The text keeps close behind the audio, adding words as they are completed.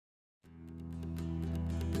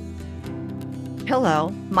Hello,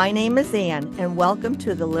 my name is Ann, and welcome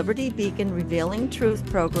to the Liberty Beacon Revealing Truth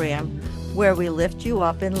program, where we lift you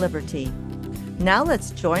up in liberty. Now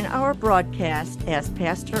let's join our broadcast as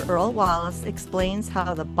Pastor Earl Wallace explains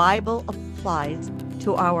how the Bible applies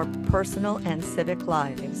to our personal and civic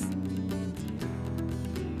lives.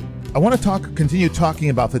 I want to continue talking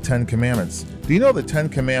about the Ten Commandments. Do you know the Ten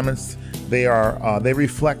Commandments? They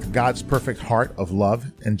reflect God's perfect heart of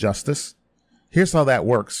love and justice. Here's how that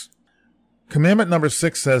works. Commandment number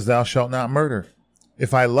 6 says, "Thou shalt not murder."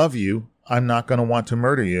 If I love you, I'm not going to want to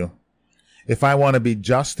murder you. If I want to be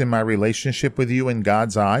just in my relationship with you in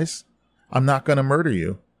God's eyes, I'm not going to murder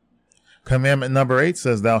you. Commandment number 8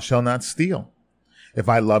 says, "Thou shalt not steal." If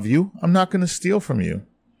I love you, I'm not going to steal from you.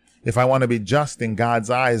 If I want to be just in God's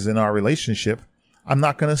eyes in our relationship, I'm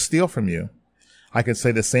not going to steal from you. I could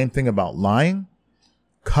say the same thing about lying,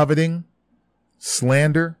 coveting,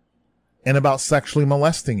 slander, and about sexually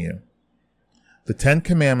molesting you. The Ten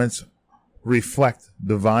Commandments reflect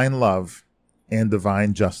divine love and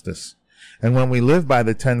divine justice. And when we live by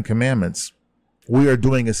the Ten Commandments, we are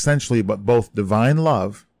doing essentially what both divine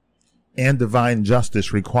love and divine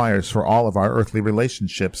justice requires for all of our earthly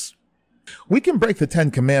relationships. We can break the Ten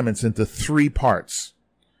Commandments into 3 parts.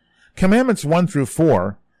 Commandments 1 through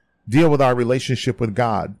 4 deal with our relationship with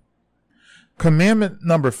God. Commandment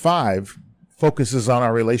number 5 focuses on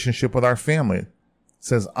our relationship with our family. It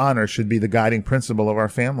says honor should be the guiding principle of our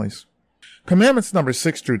families. Commandments number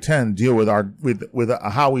 6 through 10 deal with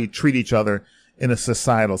how we treat each other in a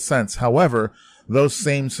societal sense. However, those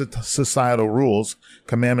same societal rules,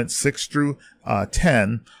 commandments 6 through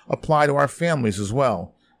 10, apply to our families as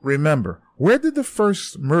well. Remember, where did the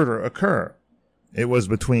first murder occur? It was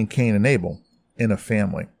between Cain and Abel in a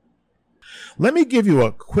family. Let me give you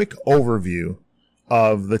a quick overview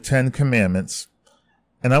of the Ten Commandments,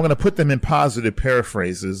 and I'm going to put them in positive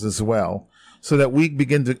paraphrases as well, so that we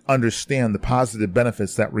begin to understand the positive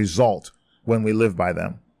benefits that result when we live by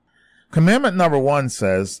them. Commandment number 1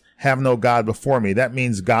 says, "Have no God before me." That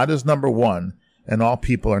means God is number 1 and all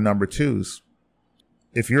people are number 2s.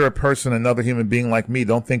 If you're a person, another human being like me,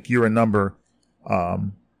 don't think you're a number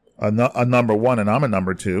 1 and I'm a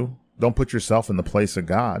number 2. Don't put yourself in the place of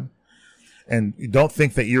God. And don't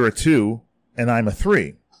think that you're a 2 and I'm a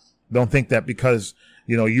 3. Don't think that because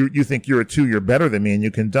you think you're a 2, you're better than me and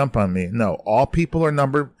you can dump on me. No, all people are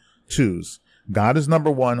number 2s. God is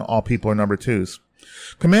number 1. All people are number 2s.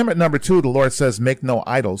 Commandment number 2, the Lord says, "Make no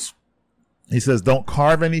idols." He says, don't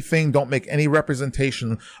carve anything. Don't make any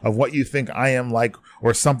representation of what you think I am like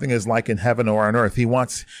or something is like in heaven or on earth. He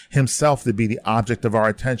wants himself to be the object of our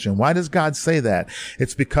attention. Why does God say that?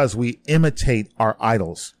 It's because we imitate our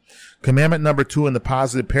idols. Commandment number 2 in the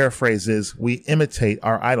positive paraphrase is, we imitate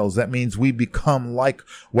our idols. That means we become like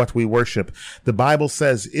what we worship. The Bible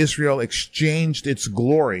says Israel exchanged its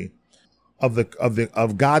glory of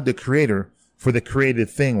God the Creator for the created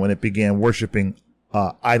thing when it began worshiping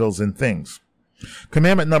idols and things.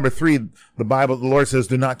 Commandment number 3, the Lord says,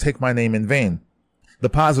 "Do not take my name in vain." The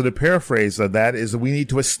positive paraphrase of that is that we need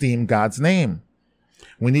to esteem God's name.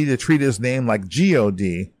 We need to treat his name like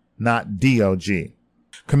G-O-D, not D-O-G.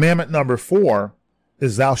 Commandment number 4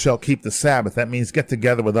 is, "Thou shalt keep the Sabbath." That means get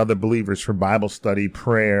together with other believers for Bible study,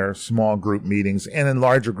 prayer, small group meetings, and in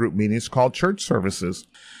larger group meetings called church services.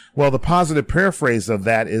 Well, the positive paraphrase of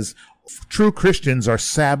that is, true Christians are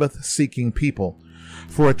Sabbath-seeking people.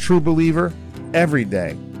 For a true believer, every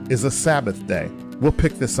day is a Sabbath day. We'll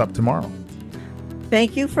pick this up tomorrow.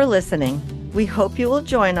 Thank you for listening. We hope you will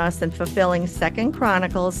join us in fulfilling 2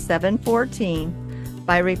 Chronicles 7:14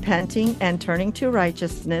 by repenting and turning to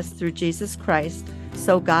righteousness through Jesus Christ,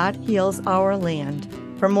 so God heals our land.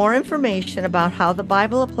 For more information about how the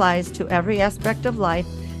Bible applies to every aspect of life,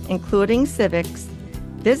 including civics,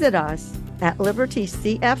 visit us at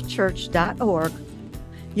libertycfchurch.org.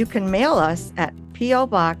 You can mail us at P.O.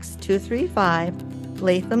 Box 235,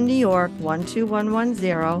 Latham, New York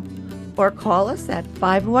 12110, or call us at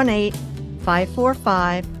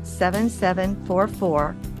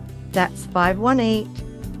 518-545-7744. That's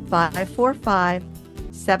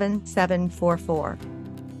 518-545-7744.